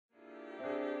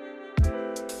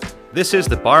This is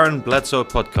the Byron Bledsoe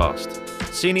Podcast,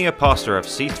 Senior Pastor of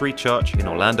C3 Church in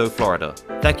Orlando, Florida.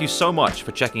 Thank you so much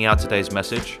for checking out today's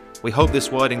message. We hope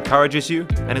this word encourages you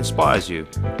and inspires you.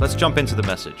 Let's jump into the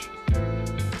message.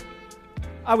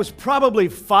 I was probably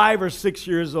 5 or 6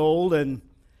 years old, and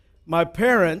my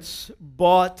parents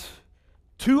bought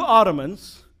 2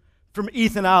 ottomans from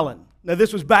Ethan Allen. Now,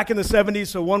 this was back in the 70s,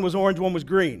 so one was orange, one was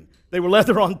green. They were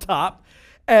leather on top.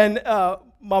 And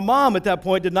my mom at that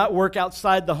point did not work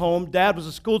outside the home. Dad was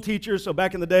a school teacher, so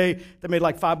back in the day, they made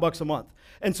like $5 a month.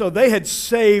 And so they had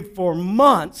saved for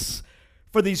months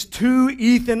for these 2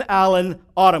 Ethan Allen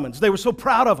ottomans. They were so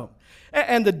proud of them.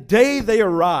 And the day they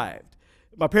arrived,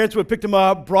 my parents would pick them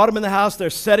up, brought them in the house. They're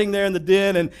sitting there in the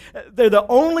den, and they're the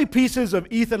only pieces of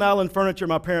Ethan Allen furniture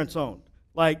my parents owned.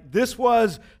 Like, this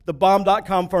was the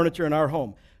bomb.com furniture in our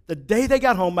home. The day they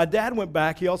got home, my dad went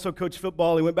back. He also coached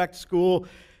football. He went back to school,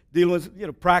 dealing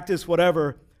with, practice,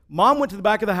 whatever. Mom went to the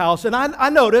back of the house, and I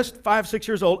noticed, 5, 6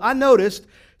 years old, I noticed,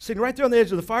 sitting right there on the edge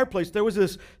of the fireplace, there was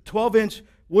this 12-inch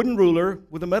wooden ruler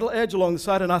with a metal edge along the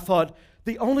side, and I thought,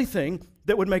 the only thing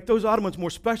that would make those ottomans more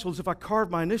special is if I carved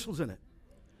my initials in it.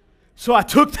 So I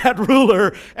took that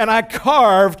ruler and I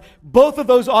carved both of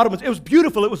those ottomans. It was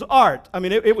beautiful. It was art. I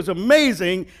mean, it was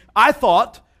amazing, I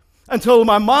thought, until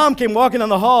my mom came walking down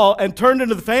the hall and turned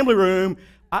into the family room.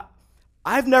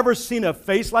 I've never seen a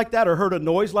face like that or heard a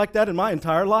noise like that in my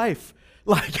entire life.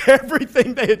 Like,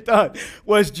 everything they had done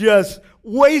was just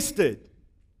wasted.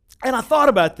 And I thought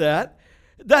about that.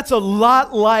 That's a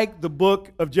lot like the book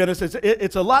of Genesis.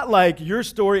 It's a lot like your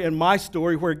story and my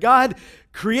story, where God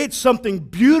creates something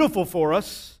beautiful for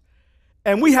us,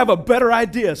 and we have a better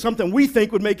idea, something we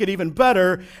think would make it even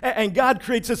better, and God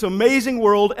creates this amazing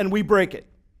world, and we break it.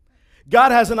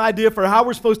 God has an idea for how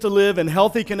we're supposed to live in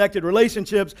healthy, connected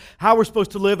relationships, how we're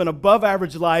supposed to live an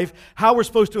above-average life, how we're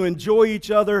supposed to enjoy each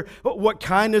other, what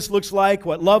kindness looks like,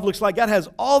 what love looks like. God has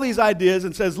all these ideas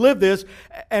and says, live this,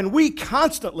 and we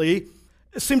constantly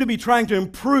seem to be trying to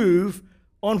improve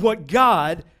on what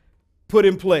God put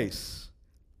in place.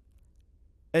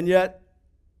 And yet,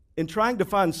 in trying to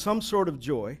find some sort of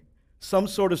joy, some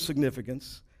sort of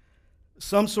significance,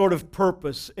 some sort of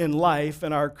purpose in life,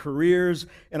 in our careers,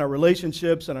 in our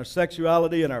relationships, in our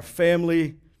sexuality, in our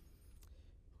family,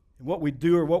 in what we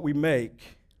do or what we make,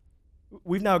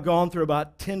 we've now gone through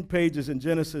about 10 pages in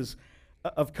Genesis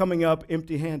of coming up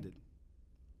empty-handed.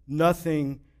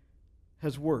 Nothing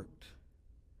has worked.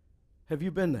 Have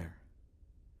you been there?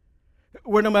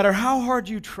 Where no matter how hard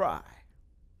you try,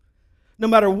 no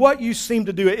matter what you seem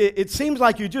to do, it seems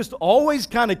like you just always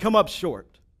kind of come up short.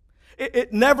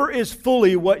 It never is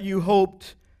fully what you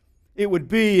hoped it would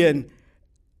be, and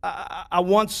I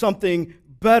want something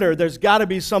better. There's got to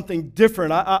be something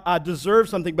different. I deserve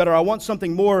something better. I want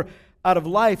something more out of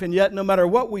life, and yet no matter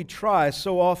what we try,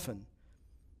 so often,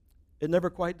 it never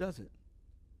quite does it.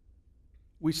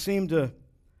 We seem to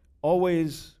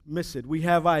always miss it. We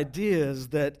have ideas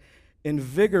that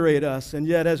invigorate us, and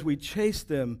yet as we chase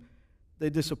them, they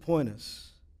disappoint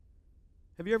us.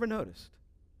 Have you ever noticed?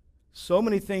 So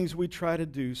many things we try to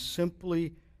do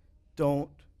simply don't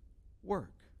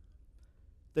work.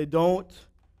 They don't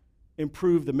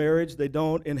improve the marriage. They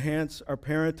don't enhance our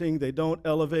parenting. They don't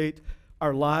elevate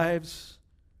our lives.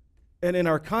 And in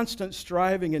our constant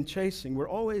striving and chasing, we're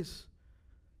always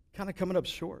kind of coming up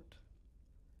short.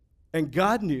 And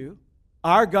God knew,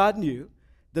 our God knew,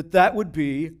 that would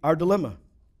be our dilemma.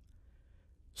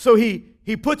 So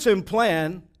he puts in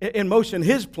motion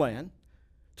his plan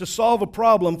to solve a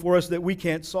problem for us that we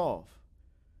can't solve.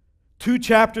 2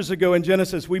 chapters ago in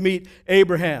Genesis, we meet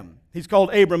Abraham. He's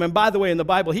called Abram. And by the way, in the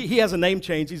Bible, he has a name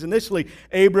change. He's initially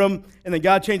Abram, and then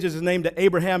God changes his name to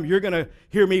Abraham. You're going to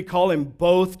hear me call him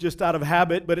both just out of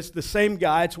habit, but it's the same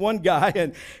guy. It's one guy.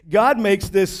 And God makes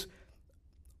this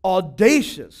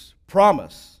audacious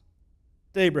promise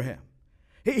to Abraham.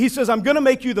 He says, I'm going to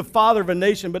make you the father of a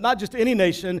nation, but not just any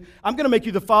nation. I'm going to make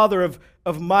you the father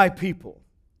of my people.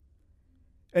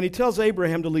 And he tells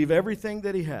Abraham to leave everything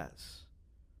that he has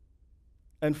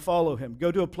and follow him.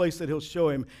 Go to a place that he'll show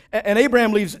him. And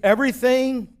Abraham leaves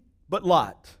everything but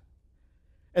Lot.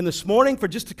 And this morning, for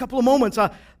just a couple of moments, I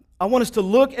want us to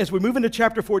look, as we move into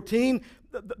chapter 14,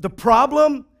 the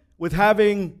problem with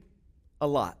having a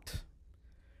lot.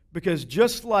 Because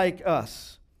just like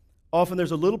us, often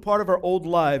there's a little part of our old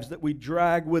lives that we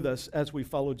drag with us as we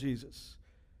follow Jesus.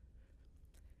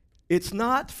 It's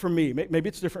not for me, maybe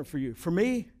it's different for you. For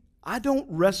me, I don't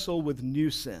wrestle with new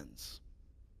sins.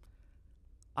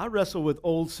 I wrestle with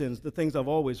old sins, the things I've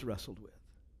always wrestled with.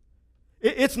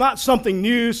 It's not something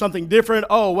new, something different.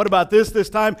 Oh, what about this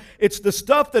time? It's the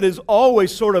stuff that has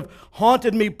always sort of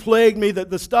haunted me, plagued me,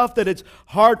 the stuff that it's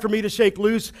hard for me to shake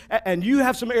loose. And you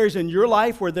have some areas in your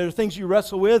life where there are things you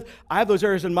wrestle with. I have those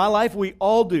areas in my life. We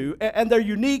all do. And they're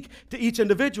unique to each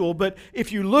individual. But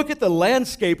if you look at the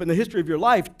landscape and the history of your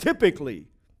life, typically,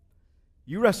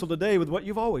 you wrestle today with what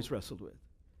you've always wrestled with.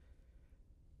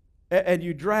 And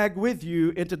you drag with you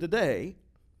into today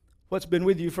what's been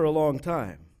with you for a long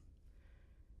time.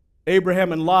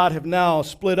 Abraham and Lot have now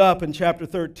split up in chapter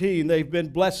 13. They've been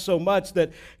blessed so much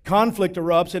that conflict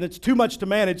erupts and it's too much to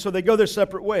manage, so they go their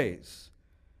separate ways.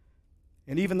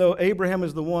 And even though Abraham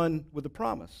is the one with the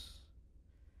promise,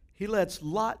 he lets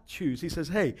Lot choose. He says,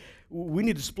 hey, we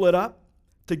need to split up.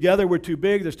 Together we're too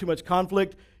big, there's too much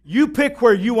conflict. You pick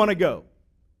where you want to go.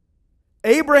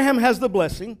 Abraham has the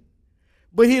blessing,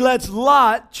 but he lets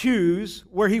Lot choose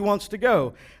where he wants to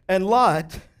go. And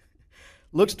Lot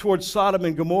looks towards Sodom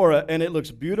and Gomorrah, and it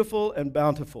looks beautiful and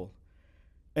bountiful.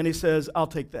 And he says, I'll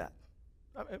take that.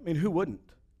 I mean, who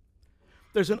wouldn't?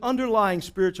 There's an underlying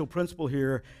spiritual principle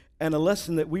here and a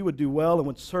lesson that we would do well and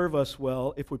would serve us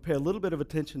well if we pay a little bit of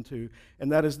attention to, and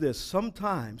that is this.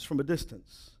 Sometimes, from a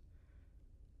distance,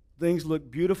 things look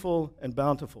beautiful and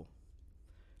bountiful.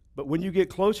 But when you get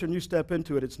closer and you step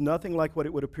into it, it's nothing like what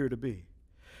it would appear to be.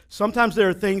 Sometimes there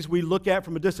are things we look at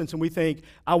from a distance and we think,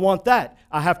 I want that.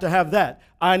 I have to have that.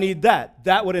 I need that.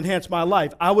 That would enhance my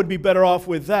life. I would be better off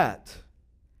with that.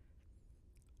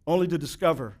 Only to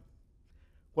discover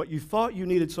what you thought you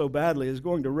needed so badly is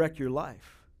going to wreck your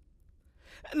life.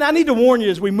 And I need to warn you,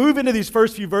 as we move into these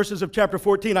first few verses of chapter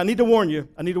 14, I need to warn you.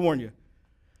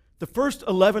 The first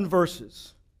 11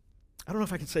 verses, I don't know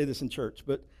if I can say this in church,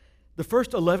 but the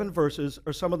first 11 verses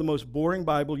are some of the most boring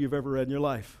Bible you've ever read in your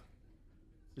life.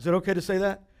 Is it okay to say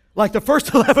that? Like the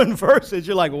first 11 verses,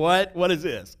 you're like, what? What is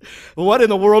this? What in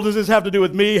the world does this have to do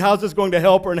with me? How's this going to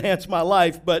help or enhance my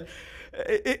life? But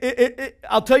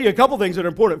I'll tell you a couple things that are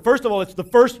important. First of all, it's the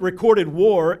first recorded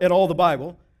war in all the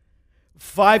Bible.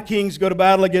 5 kings go to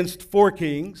battle against 4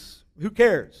 kings. Who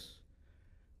cares?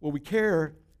 Well, we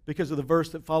care because of the verse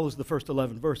that follows the first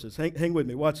 11 verses. Hang with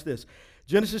me. Watch this.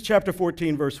 Genesis chapter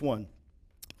 14, verse 1.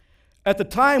 At the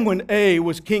time when A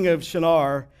was king of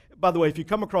Shinar. By the way, if you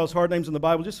come across hard names in the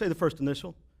Bible, just say the first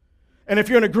initial. And if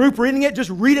you're in a group reading it, just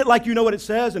read it like you know what it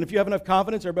says. And if you have enough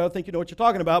confidence, everybody will think you know what you're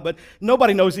talking about. But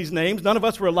nobody knows these names. None of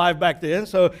us were alive back then.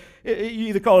 So you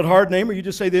either call it hard name or you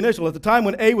just say the initial. At the time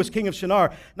when A was king of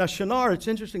Shinar. Now, Shinar, it's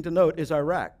interesting to note, is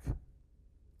Iraq.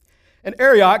 And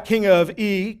Arioch, king of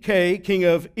E, king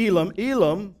of Elam.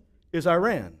 Elam is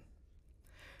Iran.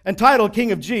 And Tidal,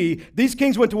 king of G. These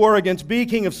kings went to war against B,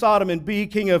 king of Sodom, and B,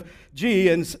 king of G,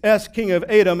 and S, king of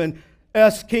Edom, and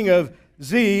S, king of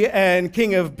Z, and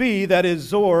king of B, that is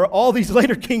Zor. All these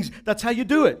later kings, that's how you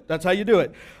do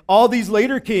it. All these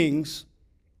later kings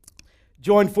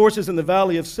joined forces in the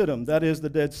valley of Siddim, that is the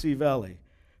Dead Sea Valley.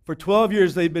 For 12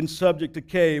 years they'd been subject to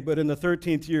K, but in the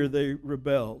 13th year they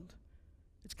rebelled.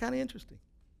 It's kind of interesting.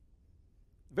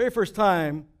 The very first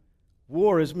time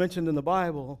war is mentioned in the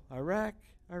Bible, Iraq,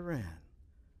 Iran.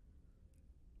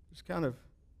 It's kind of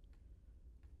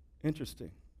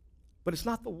interesting. But it's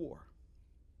not the war.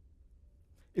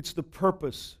 It's the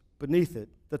purpose beneath it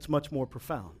that's much more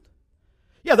profound.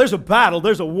 Yeah, there's a battle,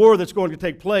 there's a war that's going to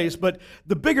take place, but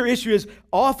the bigger issue is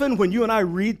often when you and I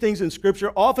read things in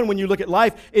Scripture, often when you look at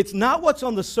life, it's not what's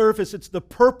on the surface, it's the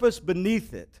purpose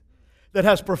beneath it that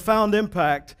has profound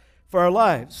impact for our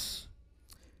lives.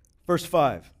 Verse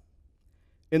 5.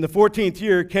 In the 14th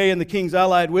year, K and the kings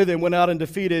allied with him went out and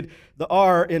defeated the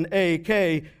R in A,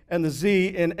 K, and the Z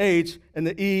in H, and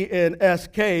the E in S,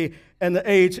 K, and the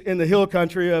H in the hill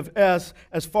country of S,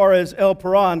 as far as El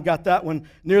Paran, got that one,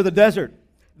 near the desert.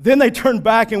 Then they turned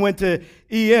back and went to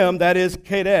Em, that is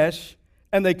Kadesh,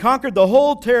 and they conquered the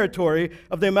whole territory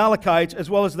of the Amalekites, as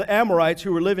well as the Amorites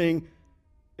who were living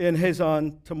in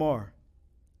Hazon Tamar.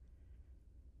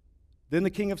 Then the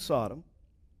king of Sodom,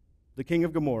 the king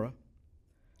of Gomorrah,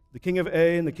 the king of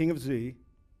A and the king of Z,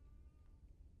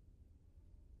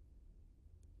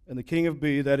 and the king of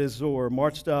B, that is Zor,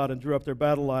 marched out and drew up their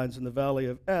battle lines in the valley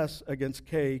of S against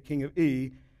K, king of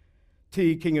E,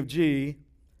 T, king of G,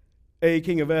 A,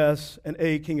 king of S, and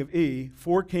A, king of E.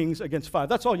 4 kings against 5.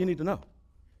 That's all you need to know.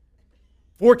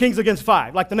 4 kings against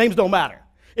 5. Like the names don't matter.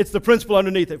 It's the principle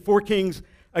underneath it. 4 kings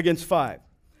against 5.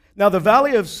 Now the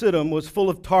valley of Siddim was full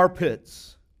of tar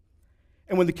pits.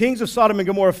 And when the kings of Sodom and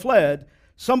Gomorrah fled,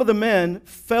 some of the men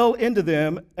fell into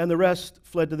them, and the rest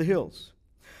fled to the hills.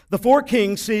 The 4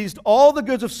 kings seized all the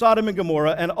goods of Sodom and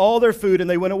Gomorrah and all their food, and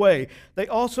they went away. They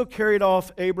also carried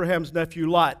off Abraham's nephew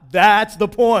Lot. That's the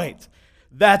point.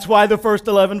 That's why the first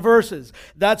 11 verses.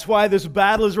 That's why this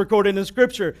battle is recorded in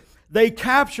Scripture. They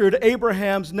captured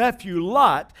Abraham's nephew,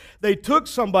 Lot. They took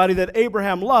somebody that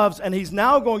Abraham loves, and he's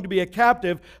now going to be a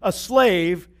captive, a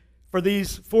slave for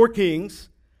these 4 kings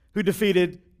who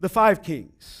defeated the 5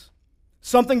 kings.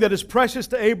 Something that is precious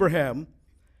to Abraham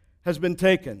has been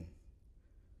taken.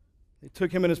 They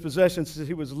took him in his possessions as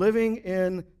he was living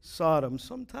in Sodom.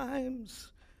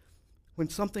 Sometimes when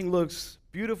something looks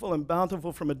beautiful and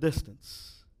bountiful from a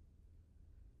distance,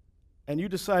 and you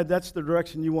decide that's the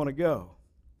direction you want to go,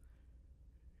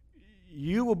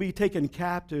 you will be taken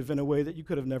captive in a way that you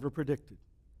could have never predicted.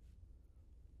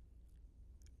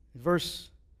 In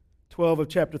verse 12 of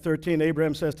chapter 13,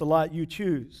 Abraham says to Lot, "You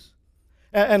choose."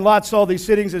 And Lot saw these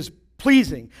cities as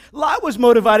pleasing. Lot was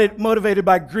motivated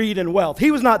by greed and wealth. He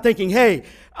was not thinking, hey,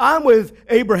 I'm with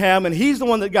Abraham and he's the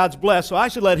one that God's blessed, so I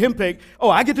should let him pick. Oh,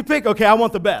 I get to pick? Okay, I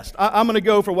want the best. I'm going to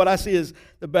go for what I see as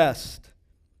the best.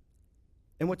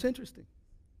 And what's interesting,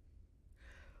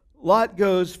 Lot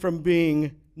goes from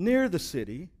being near the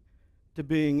city to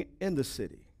being in the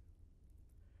city.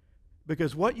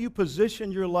 Because what you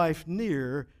position your life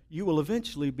near, you will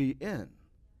eventually be in.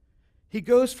 He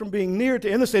goes from being near to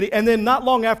in the city, and then not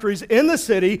long after he's in the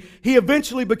city, he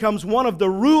eventually becomes one of the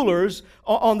rulers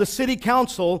on the city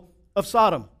council of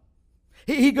Sodom.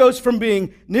 He goes from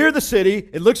being near the city,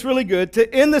 it looks really good,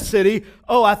 to in the city,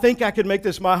 oh, I think I could make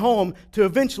this my home, to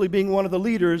eventually being one of the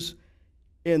leaders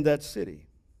in that city.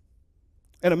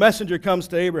 And a messenger comes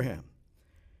to Abraham.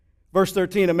 Verse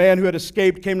 13, a man who had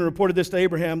escaped came and reported this to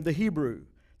Abraham, the Hebrew.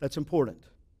 That's important.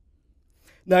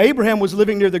 Now Abraham was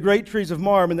living near the great trees of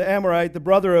Mamre, and the Amorite, the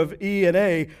brother of E and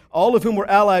A, all of whom were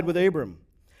allied with Abram.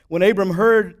 When Abram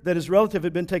heard that his relative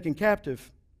had been taken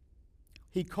captive,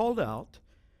 he called out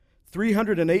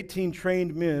 318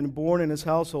 trained men born in his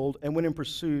household and went in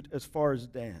pursuit as far as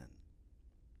Dan.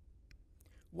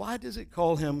 Why does it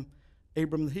call him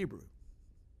Abram the Hebrew?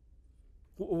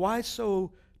 Why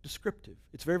so descriptive?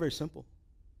 It's very, very simple.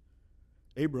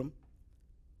 Abram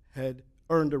had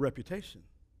earned a reputation.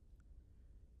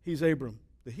 He's Abram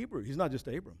the Hebrew. He's not just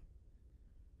Abram.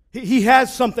 He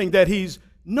has something that he's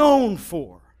known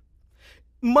for.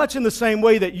 Much in the same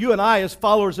way that you and I, as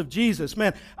followers of Jesus,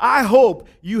 man, I hope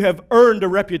you have earned a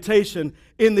reputation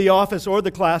in the office or the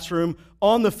classroom,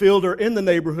 on the field or in the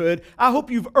neighborhood. I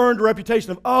hope you've earned a reputation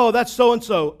of, oh, that's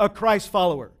so-and-so, a Christ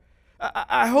follower.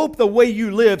 I hope the way you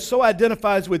live so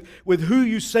identifies with who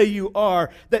you say you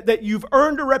are, that you've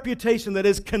earned a reputation that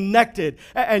is connected.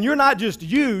 And you're not just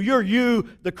you're you,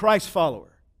 the Christ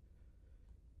follower.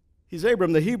 He's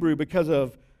Abram the Hebrew because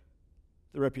of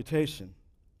the reputation.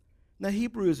 Now,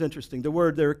 Hebrew is interesting. The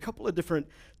word, there are a couple of different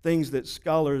things that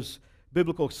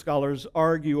biblical scholars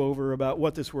argue over about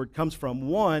what this word comes from.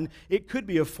 One, it could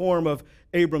be a form of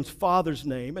Abram's father's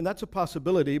name, and that's a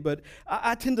possibility, but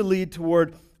I tend to lead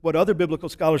toward what other biblical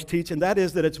scholars teach, and that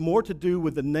is that it's more to do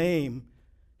with the name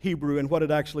Hebrew and what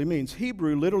it actually means.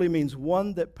 Hebrew literally means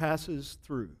one that passes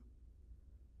through.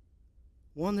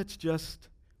 One that's just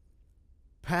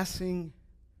passing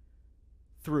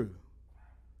through.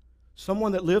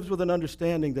 Someone that lives with an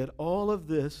understanding that all of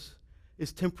this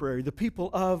is temporary. The people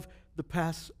of the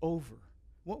Passover.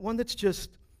 One that's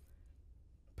just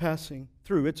passing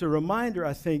through. It's a reminder,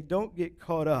 I think, don't get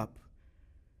caught up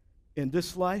in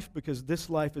this life, because this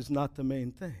life is not the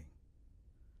main thing.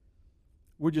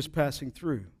 We're just passing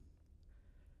through.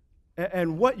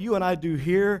 And what you and I do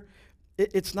here,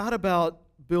 it's not about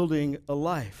building a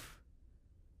life.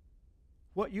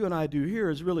 What you and I do here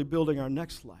is really building our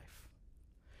next life.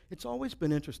 It's always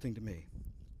been interesting to me.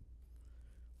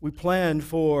 We plan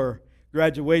for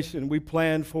graduation, we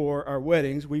plan for our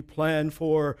weddings, we plan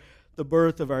for the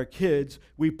birth of our kids,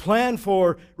 we plan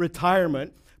for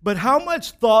retirement. But how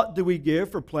much thought do we give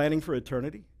for planning for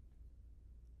eternity?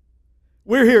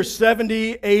 We're here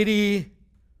 70, 80,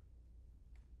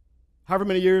 however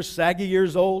many years, saggy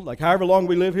years old, like however long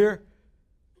we live here.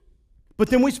 But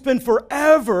then we spend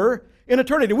forever in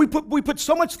eternity. We put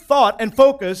so much thought and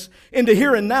focus into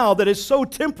here and now that is so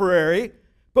temporary,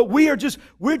 but we're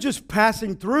just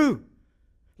passing through.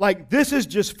 Like this is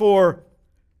just for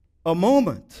a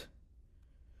moment.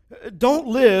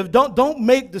 Don't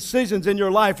make decisions in your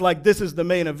life like this is the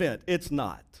main event. It's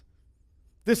not.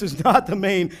 This is not the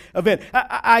main event.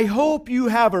 I hope you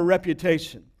have a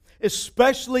reputation,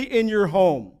 especially in your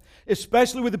home,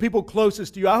 especially with the people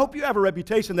closest to you. I hope you have a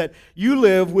reputation that you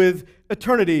live with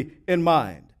eternity in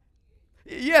mind.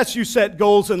 Yes, you set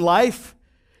goals in life.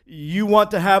 You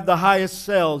want to have the highest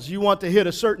sales. You want to hit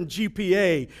a certain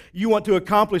GPA. You want to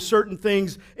accomplish certain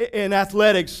things in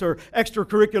athletics or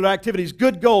extracurricular activities.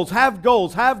 Good goals. Have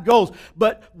goals. Have goals.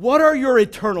 But what are your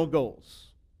eternal goals?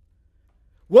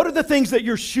 What are the things that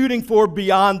you're shooting for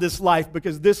beyond this life?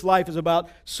 Because this life is about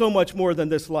so much more than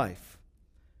this life.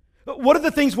 What are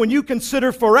the things when you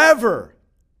consider forever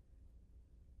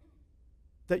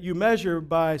that you measure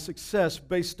by success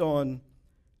based on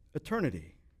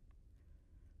eternity?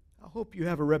 I hope you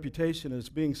have a reputation as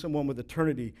being someone with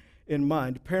eternity in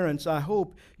mind. Parents, I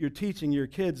hope you're teaching your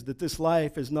kids that this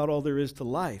life is not all there is to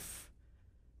life.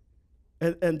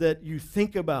 And that you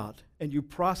think about and you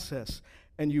process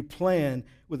and you plan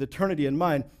with eternity in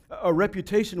mind. A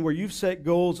reputation where you've set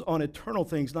goals on eternal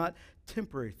things, not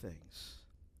temporary things.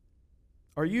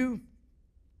 Are you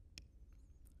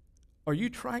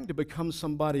trying to become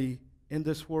somebody in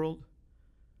this world?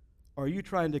 Or are you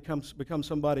trying to become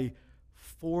somebody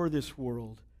for this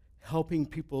world, helping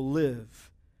people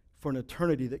live for an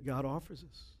eternity that God offers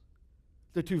us?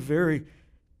 They're two very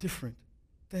different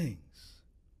things.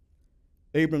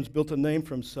 Abram's built a name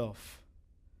for himself,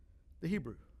 the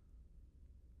Hebrew.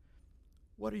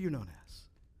 What are you known as?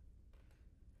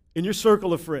 In your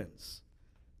circle of friends,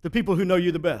 the people who know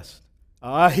you the best.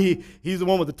 He's the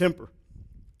one with the temper.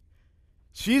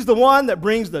 She's the one that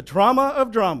brings the drama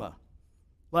of drama.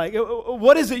 Like,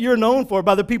 what is it you're known for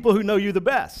by the people who know you the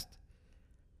best?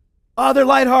 They're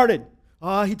lighthearted.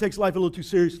 He takes life a little too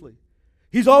seriously.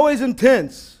 He's always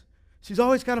intense. She's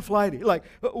always kind of flighty. Like,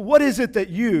 what is it that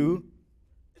you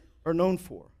are known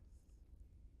for?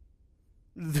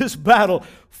 This battle,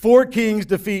 4 kings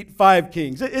defeat 5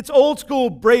 kings. It's old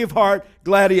school Braveheart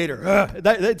gladiator.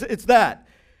 It's that.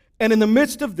 And in the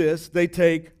midst of this, they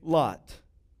take Lot.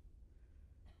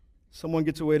 Someone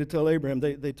gets away to tell Abraham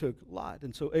they took Lot.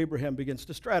 And so Abraham begins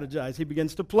to strategize. He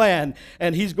begins to plan.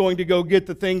 And he's going to go get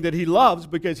the thing that he loves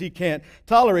because he can't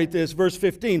tolerate this. Verse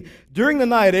 15. During the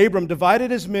night, Abram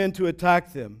divided his men to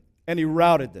attack them, and he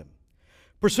routed them,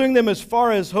 pursuing them as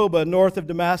far as Hobah, north of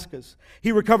Damascus.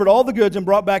 He recovered all the goods and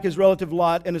brought back his relative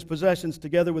Lot and his possessions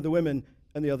together with the women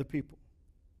and the other people.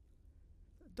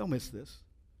 Don't miss this.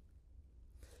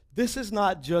 This is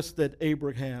not just that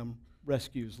Abraham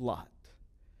rescues Lot.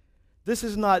 This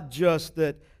is not just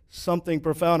that something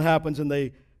profound happens and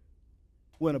they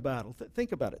win a battle.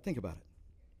 Think about it. Think about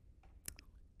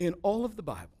it. In all of the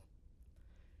Bible,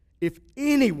 if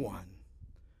anyone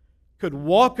could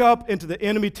walk up into the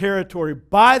enemy territory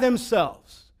by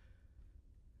themselves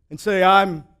and say,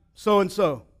 I'm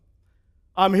so-and-so,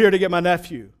 I'm here to get my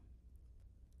nephew,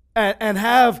 and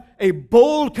have a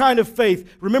bold kind of faith.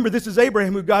 Remember, this is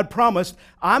Abraham who God promised,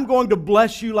 I'm going to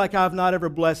bless you like I've not ever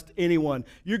blessed anyone.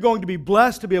 You're going to be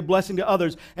blessed to be a blessing to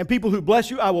others. And people who bless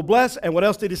you, I will bless. And what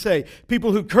else did he say?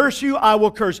 People who curse you, I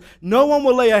will curse. No one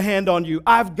will lay a hand on you.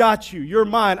 I've got you. You're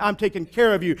mine. I'm taking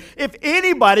care of you. If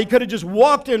anybody could have just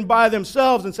walked in by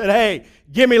themselves and said, hey,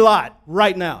 give me Lot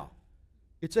right now,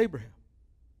 it's Abraham.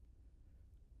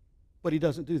 But he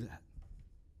doesn't do that.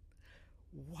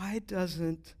 Why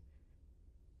doesn't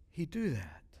he do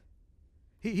that?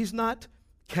 He's not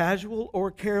casual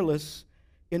or careless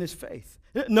in his faith.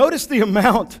 Notice the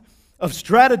amount of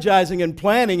strategizing and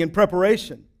planning and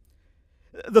preparation.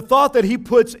 The thought that he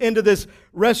puts into this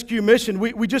rescue mission,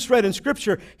 we just read in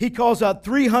Scripture, he calls out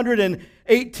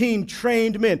 318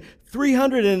 trained men.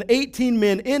 318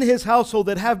 men in his household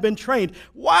that have been trained.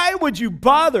 Why would you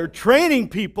bother training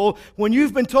people when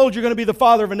you've been told you're going to be the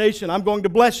father of a nation? I'm going to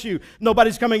bless you.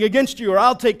 Nobody's coming against you, or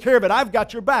I'll take care of it. I've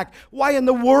got your back. Why in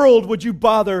the world would you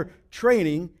bother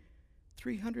training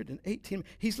 318?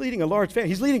 He's leading a large family.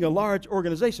 He's leading a large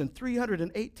organization.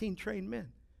 318 trained men.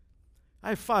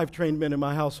 I have 5 trained men in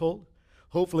my household.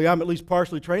 Hopefully, I'm at least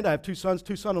partially trained. I have 2 sons,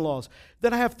 2 son-in-laws.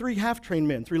 Then I have 3 half-trained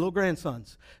men, 3 little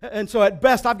grandsons. And so at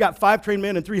best, I've got 5 trained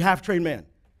men and 3 half-trained men.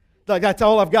 That's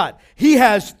all I've got. He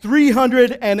has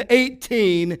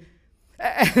 318.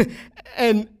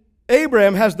 And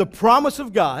Abraham has the promise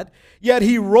of God, yet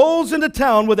he rolls into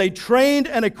town with a trained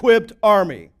and equipped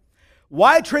army.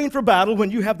 Why train for battle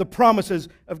when you have the promises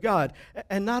of God?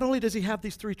 And not only does he have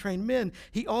these 3 trained men,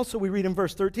 he also, we read in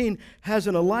verse 13, has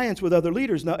an alliance with other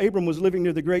leaders. Now, Abram was living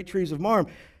near the great trees of Mamre,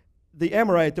 the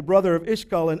Amorite, the brother of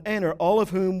Eshcol and Aner, all of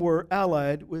whom were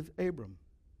allied with Abram.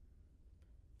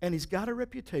 And he's got a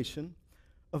reputation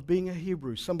of being a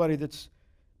Hebrew, somebody that's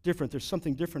different. There's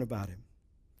something different about him.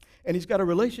 And he's got a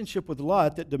relationship with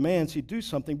Lot that demands he do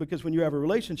something, because when you have a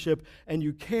relationship and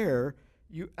you care,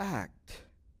 you act.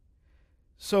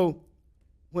 So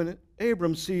when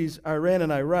Abram sees Iran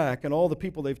and Iraq and all the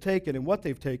people they've taken and what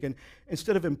they've taken,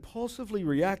 instead of impulsively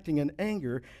reacting in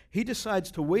anger, he decides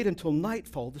to wait until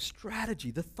nightfall. The strategy,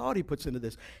 the thought he puts into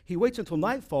this. He waits until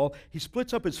nightfall. He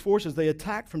splits up his forces. They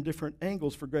attack from different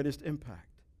angles for greatest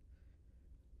impact.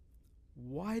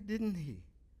 Why didn't he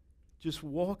just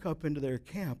walk up into their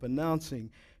camp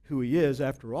announcing who he is.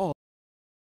 After all,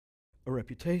 a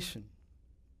reputation.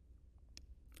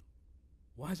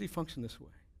 Why does he function this way?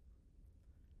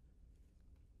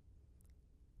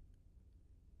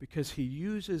 Because he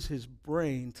uses his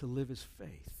brain to live his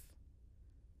faith.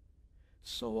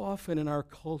 So often in our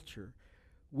culture,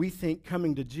 we think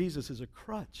coming to Jesus is a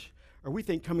crutch, or we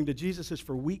think coming to Jesus is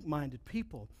for weak-minded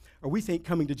people, or we think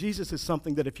coming to Jesus is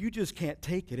something that if you just can't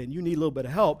take it and you need a little bit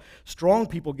of help, strong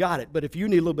people got it, but if you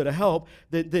need a little bit of help,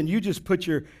 then you just put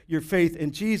your faith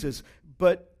in Jesus.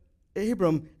 But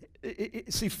Abram,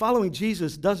 see, following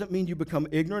Jesus doesn't mean you become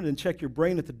ignorant and check your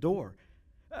brain at the door.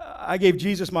 I gave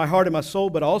Jesus my heart and my soul,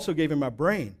 but I also gave him my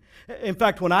brain. In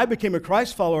fact, when I became a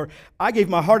Christ follower, I gave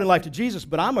my heart and life to Jesus,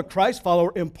 but I'm a Christ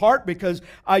follower in part because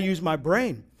I use my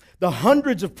brain. The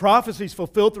hundreds of prophecies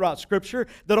fulfilled throughout Scripture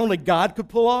that only God could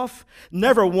pull off,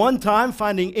 never one time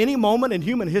finding any moment in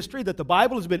human history that the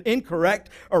Bible has been incorrect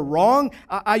or wrong,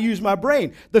 I use my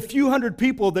brain. The few hundred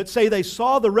people that say they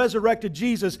saw the resurrected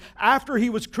Jesus after he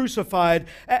was crucified,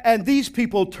 and these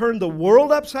people turned the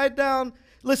world upside down.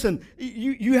 Listen,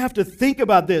 you have to think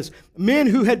about this. Men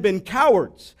who had been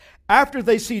cowards after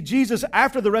they see Jesus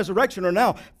after the resurrection are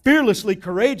now fearlessly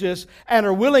courageous and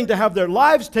are willing to have their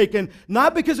lives taken,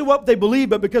 not because of what they believe,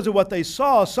 but because of what they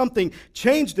saw. Something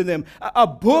changed in them. A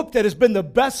book that has been the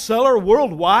bestseller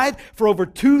worldwide for over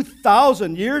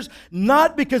 2,000 years,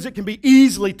 not because it can be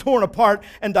easily torn apart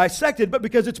and dissected, but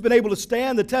because it's been able to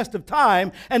stand the test of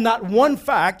time and not one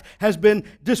fact has been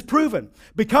disproven.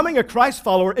 Becoming a Christ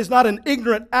follower is not an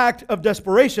ignorant act of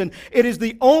desperation. It is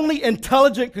the only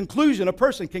intelligent conclusion a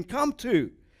person can come to.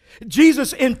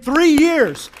 Jesus, in 3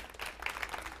 years,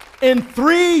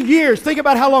 think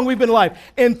about how long we've been alive.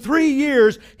 In 3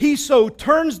 years, he so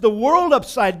turns the world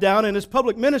upside down in his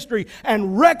public ministry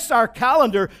and wrecks our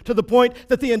calendar to the point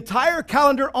that the entire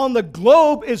calendar on the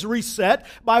globe is reset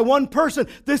by one person.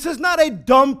 This is not a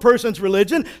dumb person's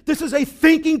religion. This is a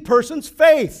thinking person's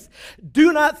faith.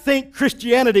 Do not think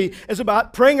Christianity is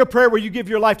about praying a prayer where you give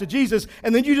your life to Jesus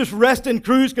and then you just rest in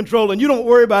cruise control and you don't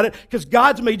worry about it because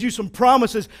God's made you some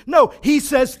promises. No, he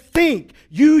says think.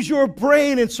 Use your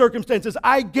brain in circumstances.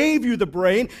 I gave you the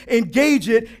brain. Engage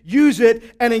it, use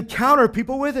it, and encounter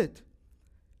people with it.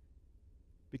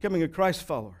 Becoming a Christ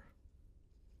follower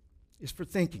is for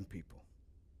thinking people.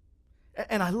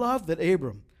 And I love that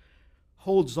Abram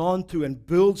holds on to and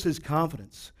builds his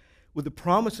confidence with the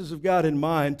promises of God in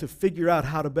mind to figure out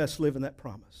how to best live in that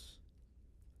promise.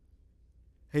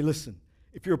 Hey, listen,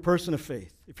 if you're a person of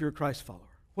faith, if you're a Christ follower,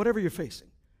 whatever you're facing,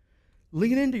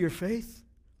 lean into your faith,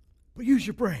 but use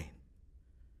your brain.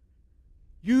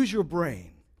 Use your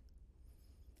brain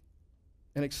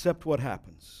and accept what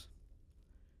happens.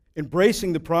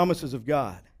 Embracing the promises of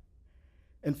God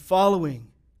and following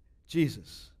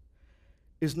Jesus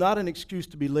is not an excuse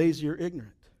to be lazy or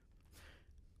ignorant.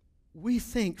 We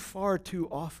think far too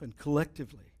often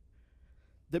collectively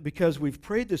that because we've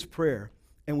prayed this prayer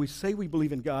and we say we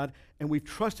believe in God and we've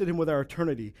trusted him with our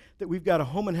eternity, that we've got a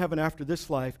home in heaven after this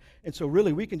life, and so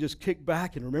really we can just kick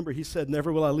back and remember he said,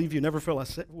 never will I leave you, never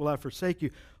will I forsake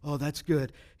you. Oh, that's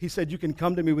good. He said, you can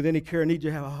come to me with any care and need you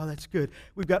have. Oh, that's good.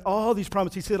 We've got all these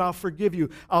promises. He said, I'll forgive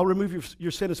you. I'll remove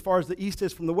your sin as far as the east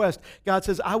is from the west. God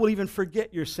says, I will even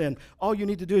forget your sin. All you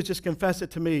need to do is just confess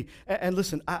it to me. And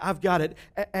listen, I've got it.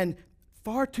 And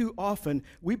far too often,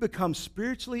 we become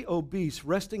spiritually obese,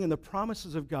 resting in the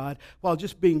promises of God while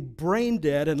just being brain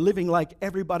dead and living like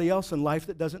everybody else in life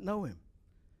that doesn't know him.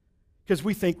 Because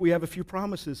we think we have a few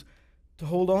promises to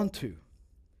hold on to.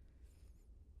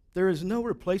 There is no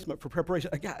replacement for preparation.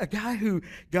 A guy who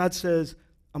God says,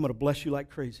 I'm going to bless you like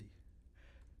crazy.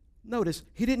 Notice,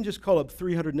 he didn't just call up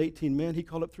 318 men, he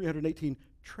called up 318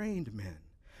 trained men.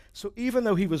 So even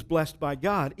though he was blessed by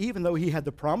God, even though he had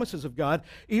the promises of God,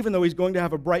 even though he's going to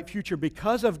have a bright future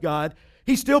because of God,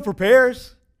 he still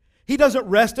prepares. He doesn't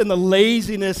rest in the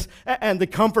laziness and the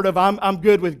comfort of I'm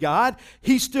good with God.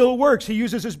 He still works. He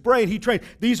uses his brain. He trains.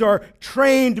 These are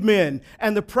trained men,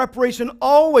 and the preparation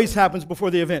always happens before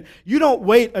the event. You don't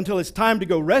wait until it's time to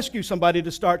go rescue somebody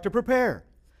to start to prepare.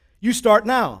 You start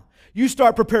now. You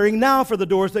start preparing now for the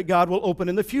doors that God will open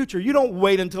in the future. You don't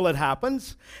wait until it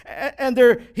happens. And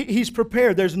he's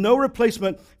prepared. There's no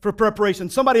replacement for preparation.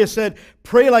 Somebody has said,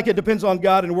 pray like it depends on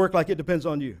God and work like it depends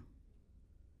on you.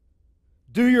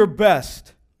 Do your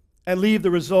best and leave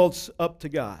the results up to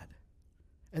God.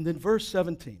 And then verse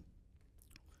 17.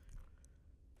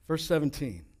 Verse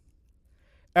 17.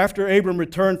 After Abram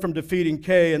returned from defeating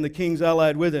Kei and the kings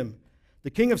allied with him,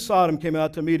 the king of Sodom came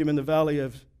out to meet him in the valley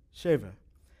of Sheva.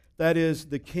 That is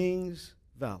the king's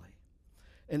valley.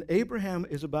 And Abraham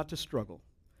is about to struggle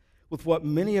with what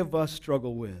many of us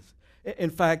struggle with.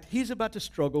 In fact, he's about to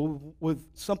struggle with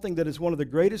something that is one of the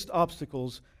greatest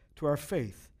obstacles to our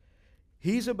faith.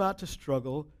 He's about to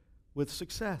struggle with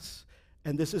success.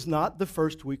 And this is not the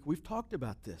first week we've talked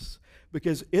about this.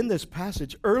 Because in this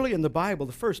passage, early in the Bible,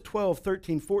 the first 12,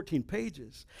 13, 14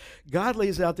 pages, God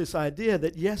lays out this idea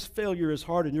that yes, failure is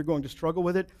hard and you're going to struggle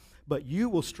with it, but you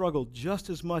will struggle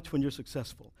just as much when you're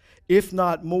successful, if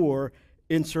not more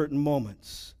in certain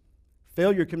moments.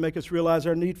 Failure can make us realize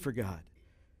our need for God.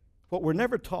 What we're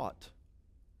never taught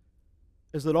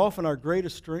is that often our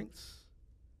greatest strengths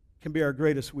can be our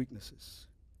greatest weaknesses.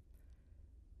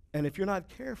 And if you're not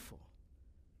careful,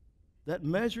 that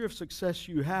measure of success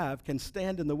you have can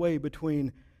stand in the way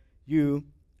between you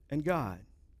and God.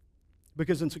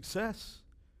 Because in success,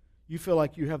 you feel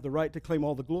like you have the right to claim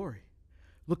all the glory.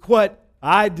 Look what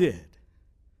I did.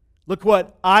 Look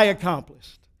what I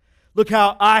accomplished. Look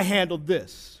how I handled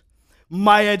this.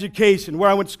 My education, where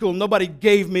I went to school, nobody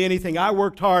gave me anything. I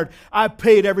worked hard. I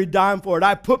paid every dime for it.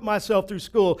 I put myself through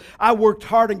school. I worked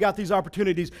hard and got these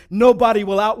opportunities. Nobody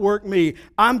will outwork me.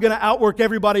 I'm going to outwork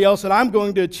everybody else, and I'm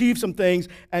going to achieve some things,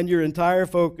 and your entire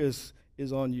focus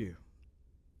is on you.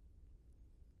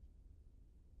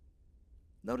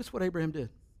 Notice what Abraham did.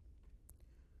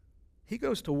 He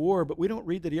goes to war, but we don't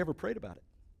read that he ever prayed about it.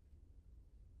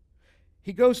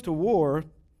 He goes to war,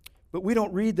 but we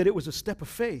don't read that it was a step of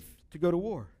faith to go to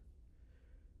war.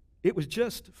 It was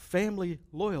just family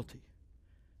loyalty.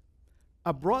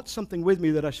 I brought something with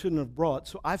me that I shouldn't have brought,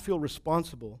 so I feel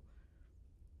responsible,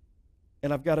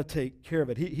 and I've got to take care of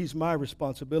it. He's my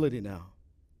responsibility now.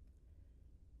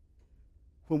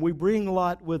 When we bring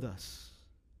Lot with us,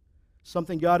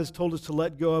 something God has told us to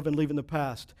let go of and leave in the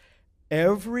past,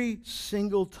 every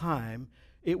single time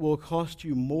it will cost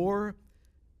you more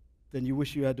than you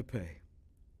wish you had to pay.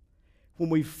 When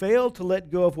we fail to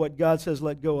let go of what God says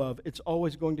let go of, it's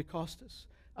always going to cost us.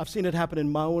 I've seen it happen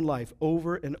in my own life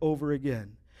over and over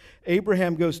again.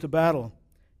 Abraham goes to battle,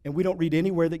 and we don't read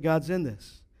anywhere that God's in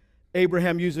this.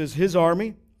 Abraham uses his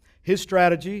army, his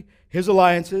strategy, his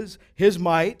alliances, his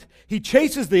might. He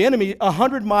chases the enemy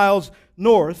 100 miles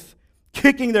north,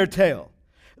 kicking their tail.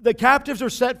 The captives are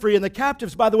set free, and the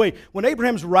captives, by the way, when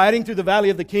Abraham's riding through the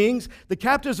Valley of the Kings, the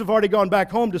captives have already gone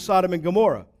back home to Sodom and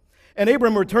Gomorrah. And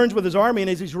Abraham returns with his army, and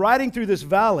as he's riding through this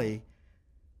valley,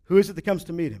 who is it that comes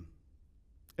to meet him?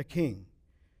 A king,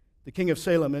 the king of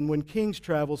Salem. And when kings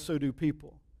travel, so do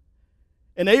people.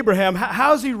 And Abraham,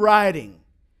 how's he riding?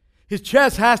 His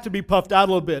chest has to be puffed out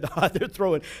a little bit.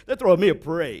 They're throwing me a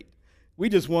parade. We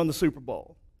just won the Super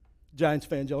Bowl. Giants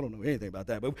fans, y'all don't know anything about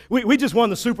that, but we just won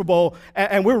the Super Bowl,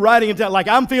 and we're riding into like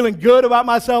I'm feeling good about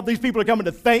myself. These people are coming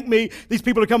to thank me. These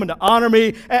people are coming to honor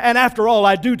me, and after all,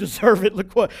 I do deserve it.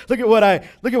 Look at what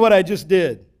I just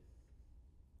did.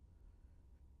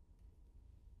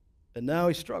 And now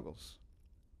he struggles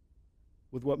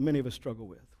with what many of us struggle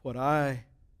with, what I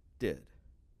did.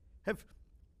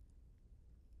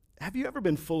 Have you ever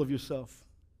been full of yourself?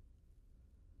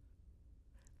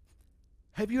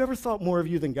 Have you ever thought more of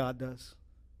you than God does?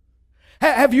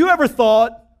 Have you ever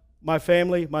thought, my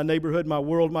family, my neighborhood, my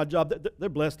world, my job, they're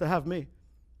blessed to have me?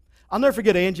 I'll never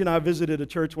forget Angie and I visited a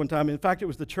church one time. In fact, it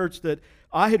was the church that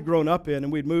I had grown up in,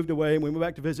 and we'd moved away, and we moved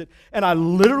back to visit. And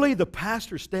the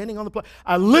pastor standing on the platform,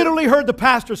 I literally heard the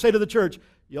pastor say to the church,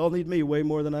 y'all need me way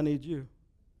more than I need you.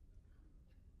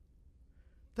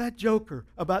 That joker,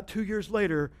 about 2 years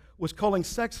later, was calling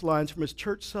sex lines from his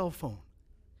church cell phone.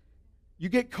 You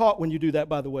get caught when you do that,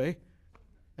 by the way.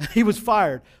 He was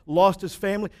fired, lost his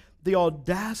family. The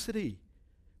audacity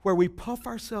where we puff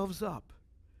ourselves up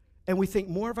and we think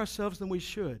more of ourselves than we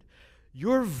should.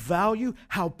 Your value,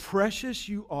 how precious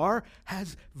you are,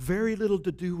 has very little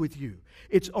to do with you.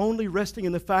 It's only resting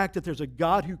in the fact that there's a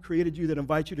God who created you that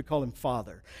invites you to call him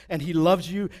Father. And he loves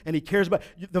you and he cares about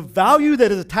you. The value that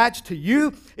is attached to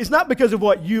you is not because of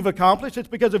what you've accomplished. It's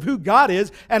because of who God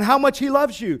is and how much he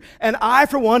loves you. And I,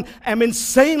 for one, am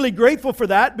insanely grateful for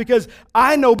that because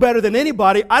I know better than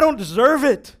anybody. I don't deserve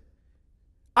it.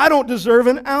 I don't deserve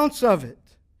an ounce of it.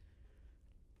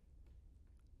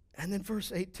 And then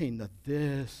verse 18, now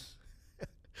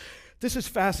this is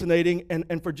fascinating,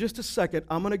 and for just a second,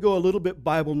 I'm going to go a little bit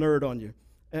Bible nerd on you.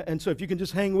 And so if you can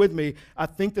just hang with me, I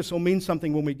think this will mean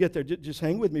something when we get there. Just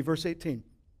hang with me, verse 18.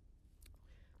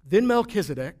 Then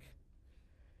Melchizedek,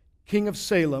 king of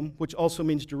Salem, which also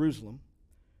means Jerusalem,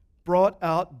 brought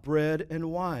out bread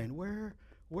and wine.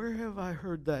 Where have I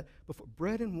heard that before?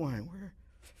 Bread and wine, where?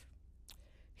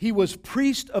 He was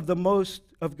priest of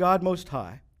God Most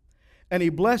High, And he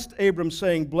blessed Abram,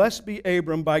 saying, Blessed be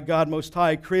Abram by God Most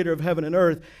High, creator of heaven and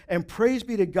earth, and praise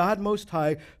be to God Most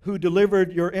High, who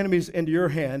delivered your enemies into your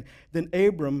hand. Then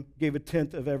Abram gave a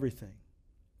tenth of everything.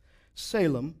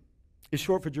 Salem is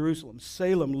short for Jerusalem.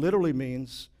 Salem literally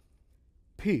means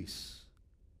peace.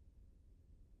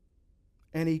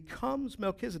 And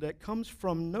Melchizedek comes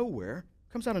from nowhere,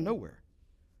 comes out of nowhere,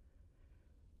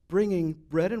 bringing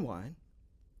bread and wine.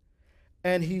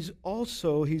 And he's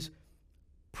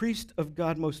priest of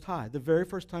God Most High, the very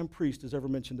first time priest is ever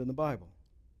mentioned in the Bible.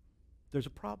 There's a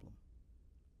problem.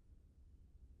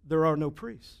 There are no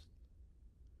priests.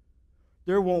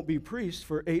 There won't be priests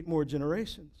for 8 more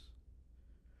generations.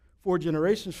 4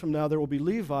 generations from now, there will be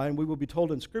Levi, and we will be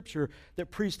told in Scripture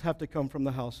that priests have to come from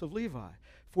the house of Levi.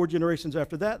 4 generations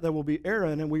after that, there will be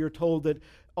Aaron, and we are told that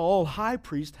all high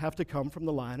priests have to come from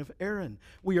the line of Aaron.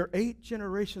 We are 8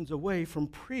 generations away from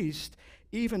priests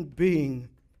even being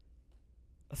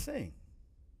a thing.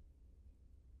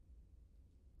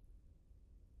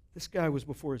 This guy was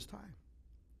before his time.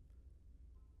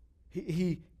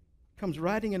 He comes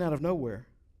riding in out of nowhere,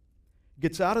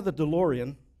 gets out of the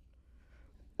DeLorean,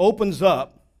 opens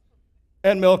up,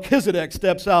 and Melchizedek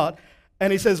steps out,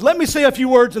 and he says, let me say a few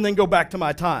words and then go back to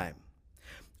my time.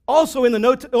 Also in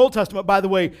the Old Testament, by the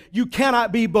way, you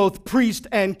cannot be both priest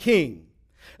and king.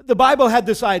 The Bible had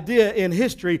this idea in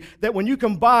history that when you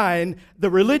combine the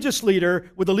religious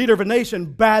leader with the leader of a nation,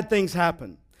 bad things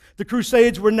happen. The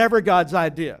Crusades were never God's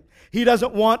idea. He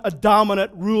doesn't want a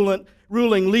dominant,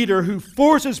 ruling leader who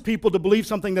forces people to believe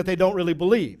something that they don't really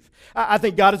believe. I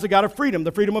think God is a God of freedom,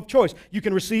 the freedom of choice. You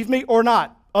can receive me or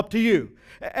not, up to you.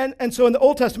 And so in the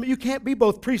Old Testament, you can't be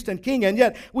both priest and king, and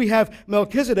yet we have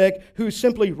Melchizedek who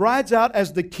simply rides out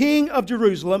as the king of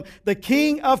Jerusalem, the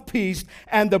king of peace,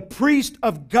 and the priest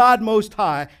of God Most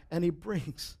High, and he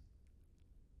brings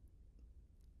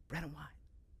bread and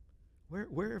wine.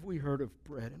 Where have we heard of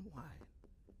bread and wine?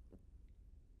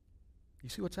 You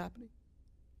see what's happening?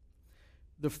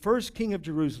 The first king of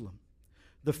Jerusalem,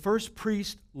 the first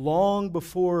priest long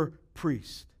before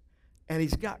priest, and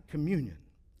he's got communion.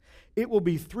 It will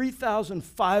be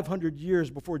 3,500 years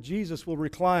before Jesus will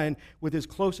recline with his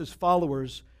closest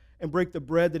followers and break the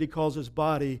bread that he calls his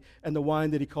body and the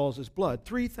wine that he calls his blood.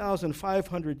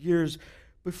 3,500 years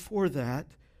before that,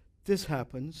 this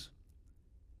happens.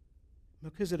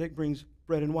 Melchizedek brings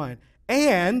bread and wine.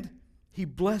 And he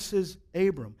blesses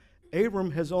Abram.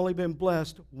 Abram has only been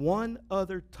blessed one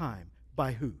other time.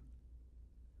 By who?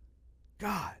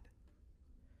 God.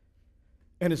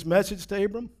 And his message to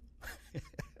Abram?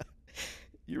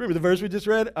 You remember the verse we just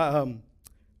read?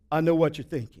 I know what you're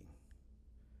thinking.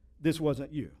 This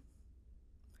wasn't you.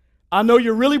 I know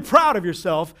you're really proud of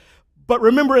yourself, but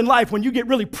remember in life, when you get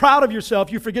really proud of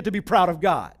yourself, you forget to be proud of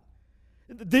God.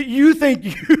 You think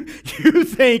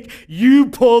you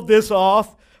pulled this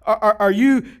off? Are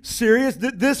you serious?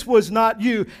 This was not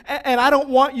you. And I don't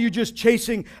want you just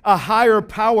chasing a higher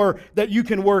power that you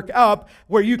can work up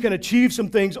where you can achieve some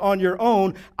things on your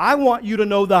own. I want you to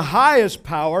know the highest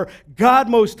power, God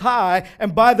Most High,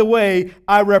 and by the way,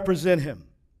 I represent him.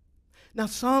 Now,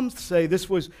 some say this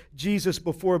was Jesus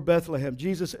before Bethlehem,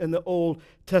 Jesus in the Old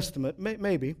Testament.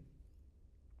 Maybe.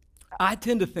 I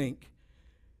tend to think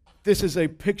this is a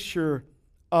picture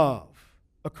of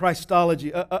a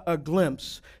Christology, a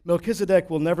glimpse. Melchizedek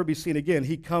will never be seen again.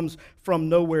 He comes from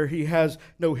nowhere. He has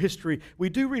no history. We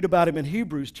do read about him in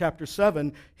Hebrews chapter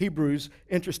 7. Hebrews,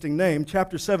 interesting name.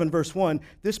 Chapter 7, verse 1.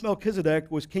 This Melchizedek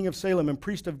was king of Salem and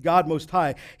priest of God Most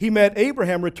High. He met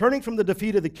Abraham returning from the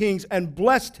defeat of the kings and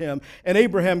blessed him, and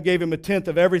Abraham gave him a tenth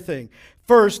of everything.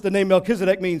 First, the name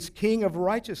Melchizedek means king of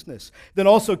righteousness. Then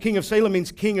also king of Salem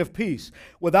means king of peace.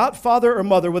 Without father or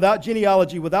mother, without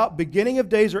genealogy, without beginning of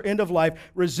days or end of life,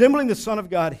 resembling the Son of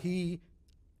God, he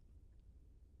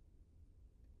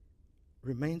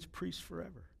remains priest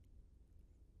forever.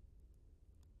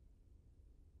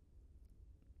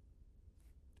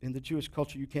 In the Jewish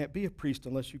culture, you can't be a priest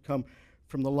unless you come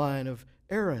from the line of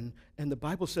Aaron. And the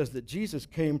Bible says that Jesus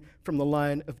came from the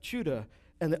line of Judah.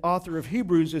 And the author of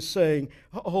Hebrews is saying,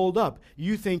 hold up,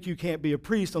 you think you can't be a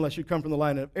priest unless you come from the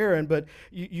line of Aaron, but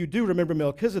you do remember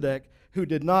Melchizedek, who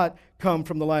did not come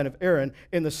from the line of Aaron.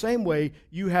 In the same way,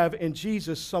 you have in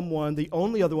Jesus someone, the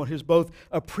only other one, who's both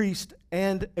a priest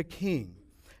and a king.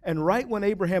 And right when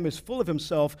Abraham is full of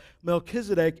himself,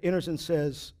 Melchizedek enters and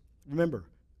says, remember,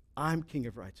 I'm king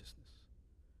of righteousness.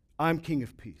 I'm king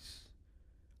of peace.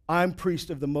 I'm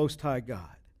priest of the Most High God.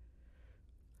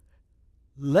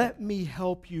 Let me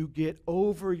help you get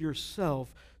over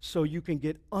yourself so you can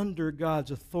get under God's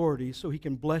authority so he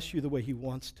can bless you the way he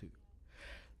wants to.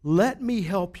 Let me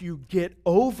help you get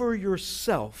over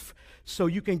yourself so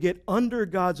you can get under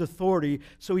God's authority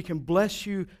so He can bless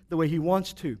you the way He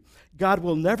wants to. God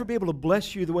will never be able to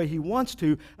bless you the way He wants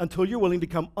to until you're willing to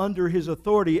come under His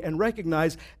authority and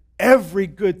recognize every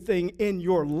good thing in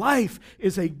your life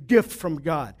is a gift from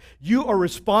God. You are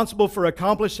responsible for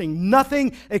accomplishing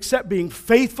nothing except being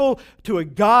faithful to a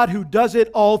God who does it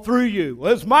all through you.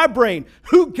 Well, it's my brain.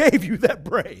 Who gave you that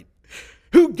brain?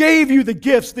 Who gave you the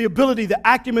gifts, the ability, the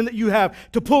acumen that you have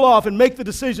to pull off and make the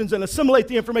decisions and assimilate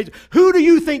the information? Who do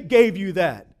you think gave you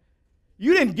that?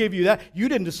 You didn't give you that. You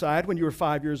didn't decide when you were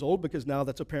 5 years old, because now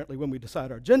that's apparently when we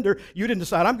decide our gender. You didn't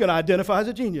decide, I'm going to identify as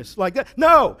a genius like that.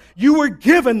 No, you were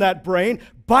given that brain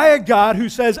by a God who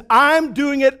says, I'm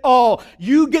doing it all.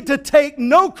 You get to take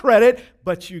no credit,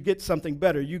 but you get something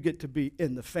better. You get to be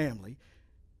in the family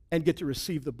and get to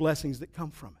receive the blessings that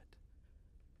come from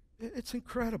it. It's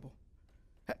incredible.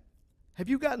 Have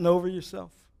you gotten over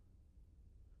yourself?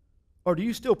 Or do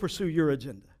you still pursue your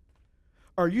agenda?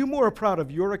 Are you more proud of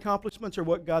your accomplishments or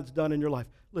what God's done in your life?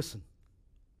 Listen.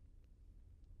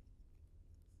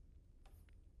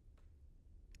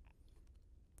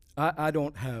 I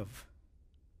don't have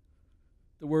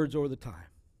the words or the time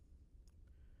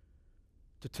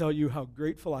to tell you how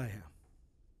grateful I am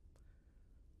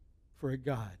for a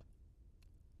God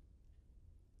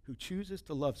who chooses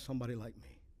to love somebody like me.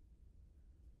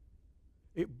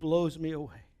 It blows me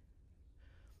away.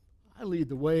 I lead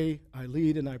the way I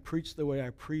lead, and I preach the way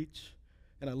I preach,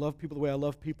 and I love people the way I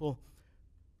love people,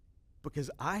 because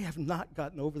I have not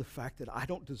gotten over the fact that I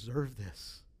don't deserve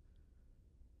this.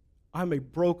 I'm a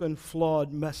broken,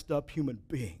 flawed, messed up human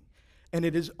being, and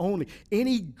it is only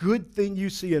any good thing you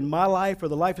see in my life or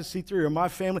the life of C3 or my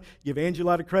family, give Angie a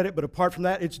lot of credit, but apart from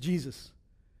that, it's Jesus.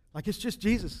 Like, it's just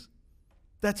Jesus.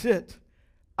 That's it.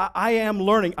 I am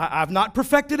learning. I've not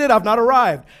perfected it. I've not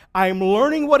arrived. I am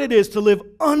learning what it is to live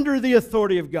under the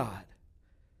authority of God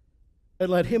and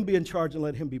let Him be in charge and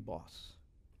let Him be boss.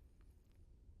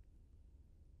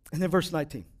 And then verse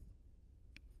 19.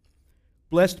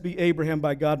 Blessed be Abraham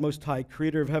by God Most High,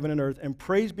 creator of heaven and earth, and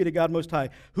praise be to God Most High,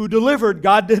 who delivered.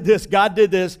 God did this. God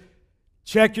did this.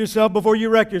 Check yourself before you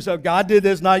wreck yourself. God did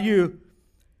this, not you.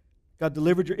 God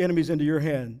delivered your enemies into your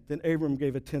hand. Then Abram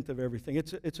gave a tenth of everything.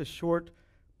 It's a short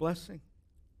blessing.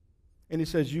 And he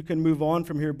says, you can move on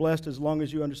from here blessed as long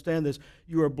as you understand this.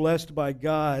 You are blessed by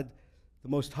God, the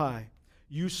Most High.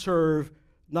 You serve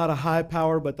not a high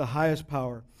power, but the highest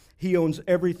power. He owns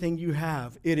everything you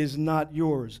have. It is not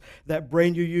yours. That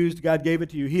brain you used, God gave it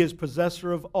to you. He is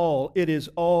possessor of all. It is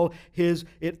all His.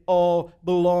 It all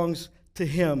belongs to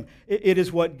Him. It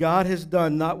is what God has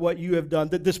done, not what you have done.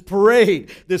 That this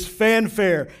parade, this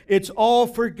fanfare, it's all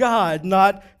for God,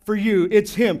 not for you.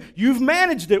 It's Him. You've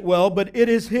managed it well, but it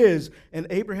is His. And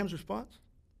Abraham's response?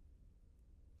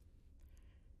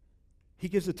 He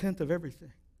gives a tenth of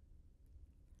everything.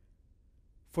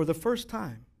 For the first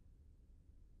time,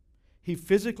 he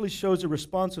physically shows a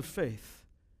response of faith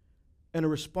and a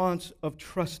response of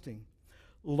trusting.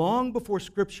 Long before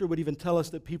Scripture would even tell us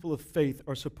that people of faith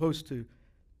are supposed to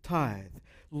tithe.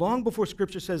 Long before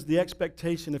Scripture says the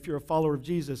expectation, if you're a follower of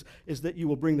Jesus, is that you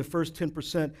will bring the first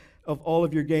 10% of all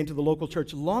of your gain to the local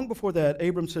church. Long before that,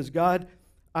 Abram says, God,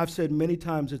 I've said many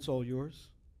times it's all yours.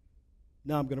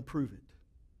 Now I'm going to prove it.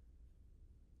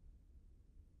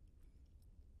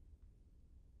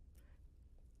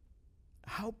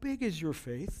 How big is your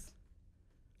faith?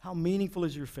 How meaningful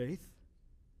is your faith?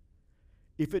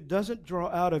 If it doesn't draw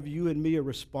out of you and me a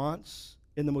response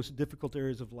in the most difficult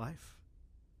areas of life?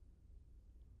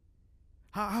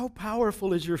 How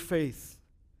powerful is your faith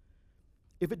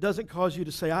if it doesn't cause you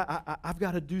to say, I've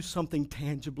got to do something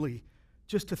tangibly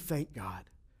just to thank God,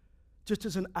 just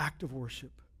as an act of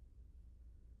worship?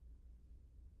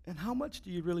 And how much do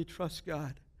you really trust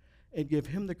God and give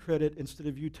Him the credit instead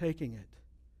of you taking it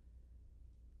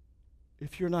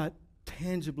if you're not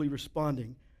tangibly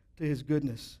responding to His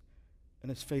goodness and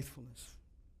His faithfulness?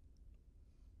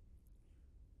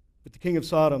 But the king of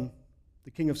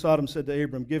Sodom said to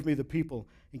Abram, give me the people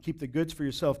and keep the goods for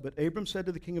yourself. But Abram said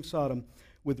to the king of Sodom,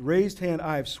 with raised hand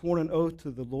I have sworn an oath to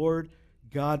the Lord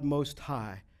God Most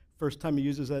High. First time he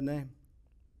uses that name.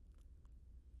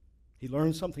 He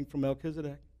learned something from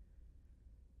Melchizedek.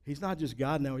 He's not just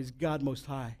God now, He's God Most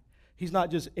High. He's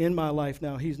not just in my life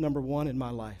now, He's number one in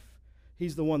my life.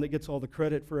 He's the one that gets all the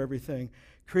credit for everything.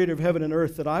 Creator of heaven and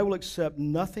earth, that I will accept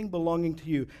nothing belonging to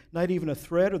you, not even a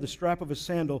thread or the strap of a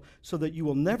sandal, so that you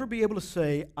will never be able to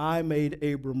say, I made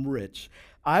Abram rich.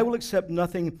 I will accept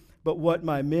nothing but what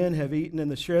my men have eaten,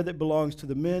 and the share that belongs to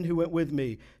the men who went with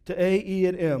me. To A, E,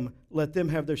 and M, let them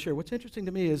have their share. What's interesting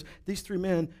to me is these three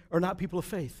men are not people of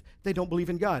faith. They don't believe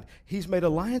in God. He's made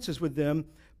alliances with them,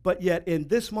 but yet in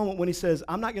this moment when he says,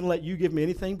 I'm not going to let you give me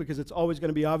anything because it's always going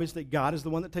to be obvious that God is the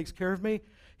one that takes care of me,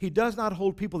 he does not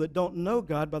hold people that don't know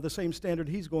God by the same standard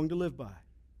he's going to live by.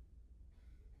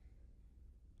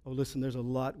 Oh, listen, there's a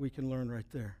lot we can learn right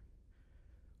there.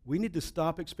 We need to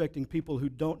stop expecting people who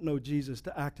don't know Jesus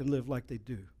to act and live like they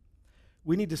do.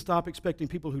 We need to stop expecting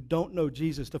people who don't know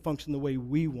Jesus to function the way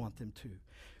we want them to.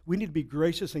 We need to be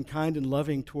gracious and kind and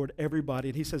loving toward everybody.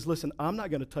 And he says, listen, I'm not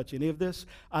going to touch any of this.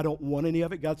 I don't want any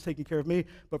of it. God's taking care of me.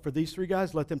 But for these three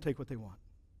guys, let them take what they want.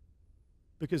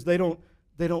 Because they don't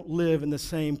live in the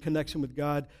same connection with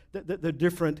God. They're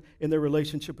different in their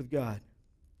relationship with God.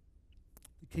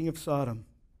 The king of Sodom.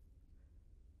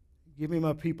 Give me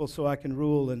my people so I can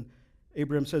rule. And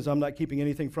Abraham says, I'm not keeping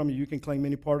anything from you. You can claim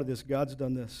any part of this. God's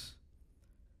done this.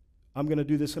 I'm going to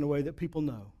do this in a way that people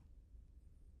know.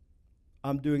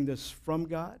 I'm doing this from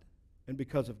God and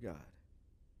because of God.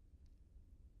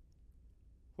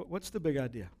 What's the big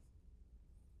idea?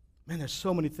 Man, there's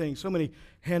so many things, so many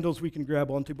handles we can grab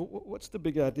onto, but what's the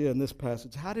big idea in this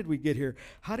passage? How did we get here?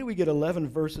 How did we get 11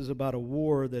 verses about a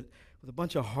war that with a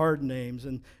bunch of hard names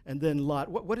and then Lot?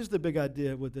 What is the big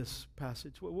idea with this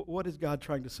passage? What is God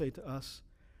trying to say to us?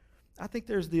 I think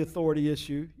there's the authority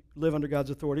issue, live under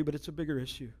God's authority, but it's a bigger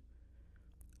issue.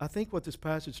 I think what this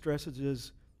passage stresses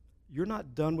is you're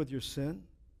not done with your sin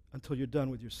until you're done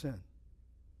with your sin.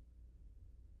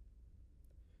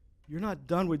 You're not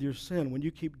done with your sin when you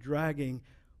keep dragging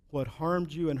what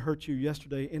harmed you and hurt you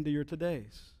yesterday into your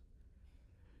todays.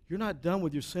 You're not done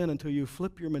with your sin until you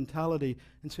flip your mentality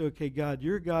and say, okay, God,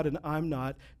 you're God and I'm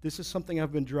not. This is something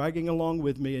I've been dragging along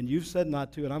with me and you've said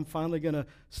not to, and I'm finally going to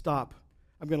stop.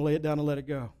 I'm going to lay it down and let it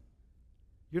go.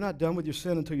 You're not done with your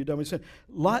sin until you're done with your sin.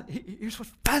 Lot, here's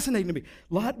what's fascinating to me.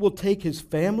 Lot will take his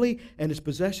family and his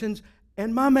possessions,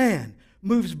 and my man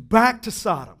moves back to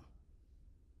Sodom.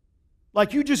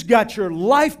 Like you just got your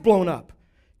life blown up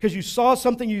because you saw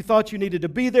something you thought you needed to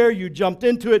be there, you jumped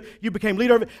into it, you became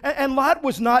leader of it. And Lot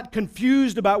was not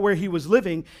confused about where he was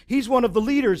living. He's one of the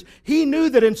leaders. He knew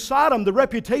that in Sodom the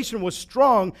reputation was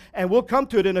strong, and we'll come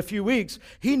to it in a few weeks.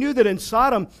 He knew that in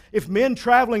Sodom, if men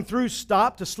traveling through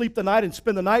stop to sleep the night and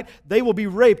spend the night, they will be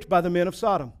raped by the men of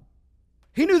Sodom.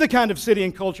 He knew the kind of city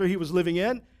and culture he was living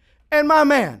in. And my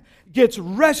man gets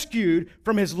rescued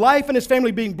from his life and his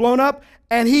family being blown up,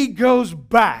 and he goes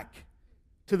back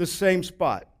to the same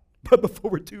spot. But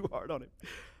before we're too hard on him,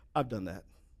 I've done that.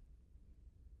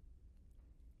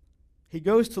 He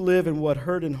goes to live in what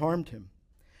hurt and harmed him.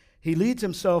 He leads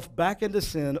himself back into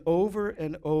sin over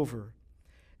and over.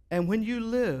 And when you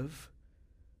live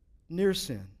near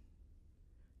sin,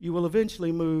 you will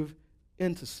eventually move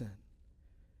into sin.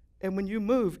 And when you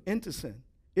move into sin,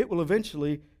 it will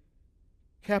eventually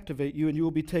captivate you and you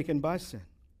will be taken by sin.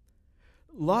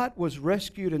 Lot was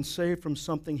rescued and saved from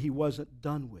something he wasn't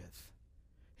done with.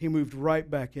 He moved right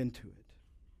back into it.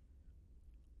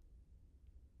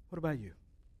 What about you?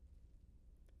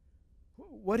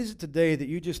 What is it today that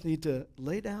you just need to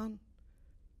lay down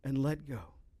and let go?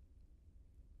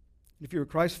 If you're a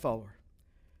Christ follower,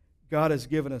 God has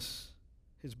given us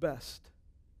His best.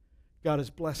 God has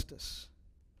blessed us.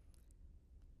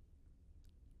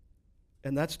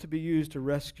 And that's to be used to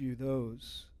rescue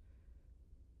those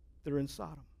that are in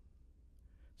Sodom.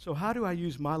 So how do I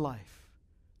use my life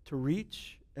to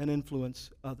reach and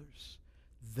influence others?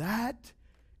 That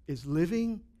is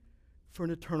living for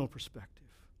an eternal perspective.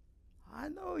 I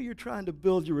know you're trying to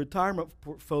build your retirement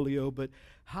portfolio, but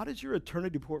how does your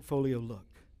eternity portfolio look?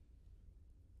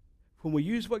 When we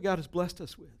use what God has blessed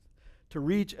us with to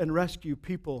reach and rescue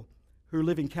people who are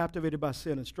living captivated by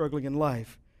sin and struggling in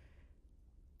life,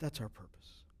 that's our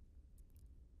purpose.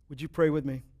 Would you pray with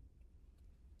me?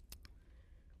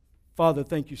 Father,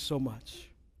 thank you so much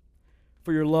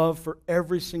for your love for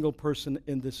every single person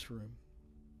in this room.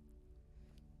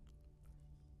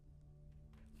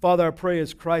 Father, I pray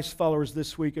as Christ followers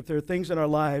this week, if there are things in our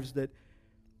lives that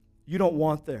you don't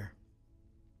want there,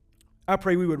 I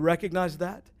pray we would recognize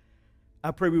that.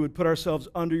 I pray we would put ourselves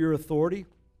under your authority.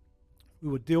 We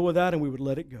would deal with that and we would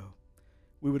let it go.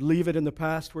 We would leave it in the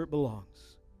past where it belongs.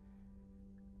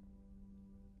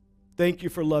 Thank you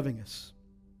for loving us.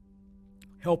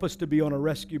 Help us to be on a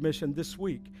rescue mission this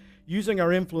week, using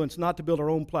our influence not to build our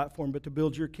own platform, but to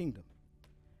build your kingdom.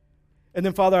 And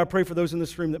then, Father, I pray for those in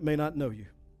this room that may not know you.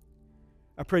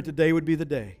 I pray today would be the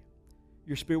day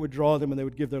your Spirit would draw them and they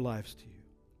would give their lives to you.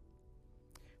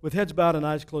 With heads bowed and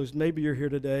eyes closed, maybe you're here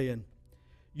today and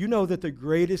you know that the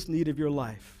greatest need of your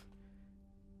life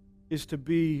is to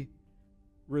be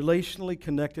relationally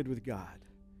connected with God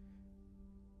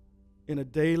in a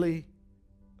daily,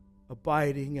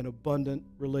 abiding, and abundant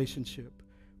relationship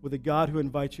with a God who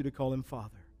invites you to call him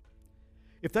Father.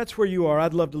 If that's where you are,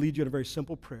 I'd love to lead you in a very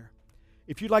simple prayer.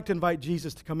 If you'd like to invite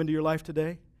Jesus to come into your life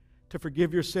today, to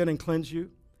forgive your sin and cleanse you,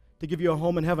 to give you a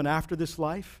home in heaven after this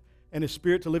life, and his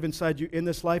Spirit to live inside you in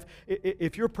this life,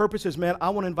 if your purpose is, man, I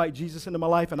want to invite Jesus into my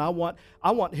life, and I want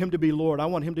him to be Lord. I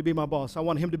want him to be my boss. I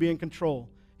want him to be in control.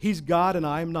 He's God and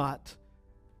I am not,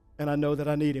 and I know that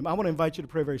I need him. I want to invite you to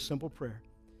pray a very simple prayer.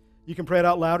 You can pray it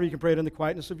out loud, or you can pray it in the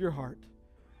quietness of your heart.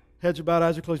 Heads are bowed,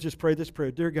 eyes are closed. Just pray this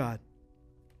prayer. Dear God,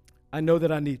 I know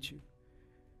that I need you.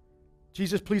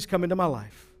 Jesus, please come into my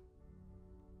life.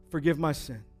 Forgive my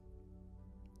sin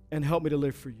and help me to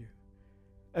live for you.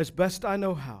 As best I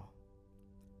know how,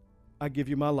 I give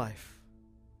you my life.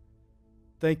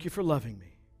 Thank you for loving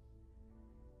me.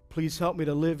 Please help me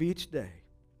to live each day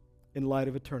in light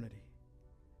of eternity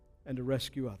and to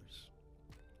rescue others.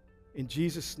 In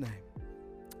Jesus' name,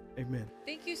 amen.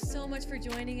 Thank you so much for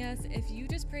joining us. If you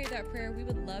just prayed that prayer, we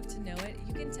would love to know it.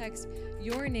 You can text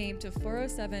your name to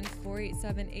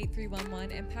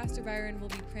 407-487-8311, and Pastor Byron will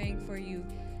be praying for you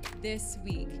this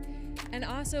week. And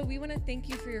also, we want to thank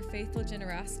you for your faithful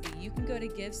generosity. You can go to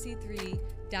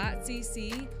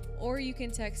givec3.cc, or you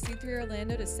can text C3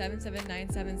 Orlando to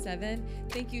 77977.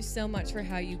 Thank you so much for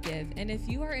how you give. And if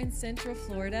you are in Central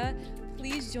Florida,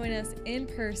 please join us in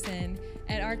person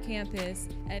at our campus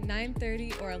at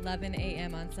 9:30 or 11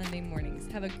 a.m. on Sunday mornings.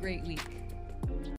 Have a great week.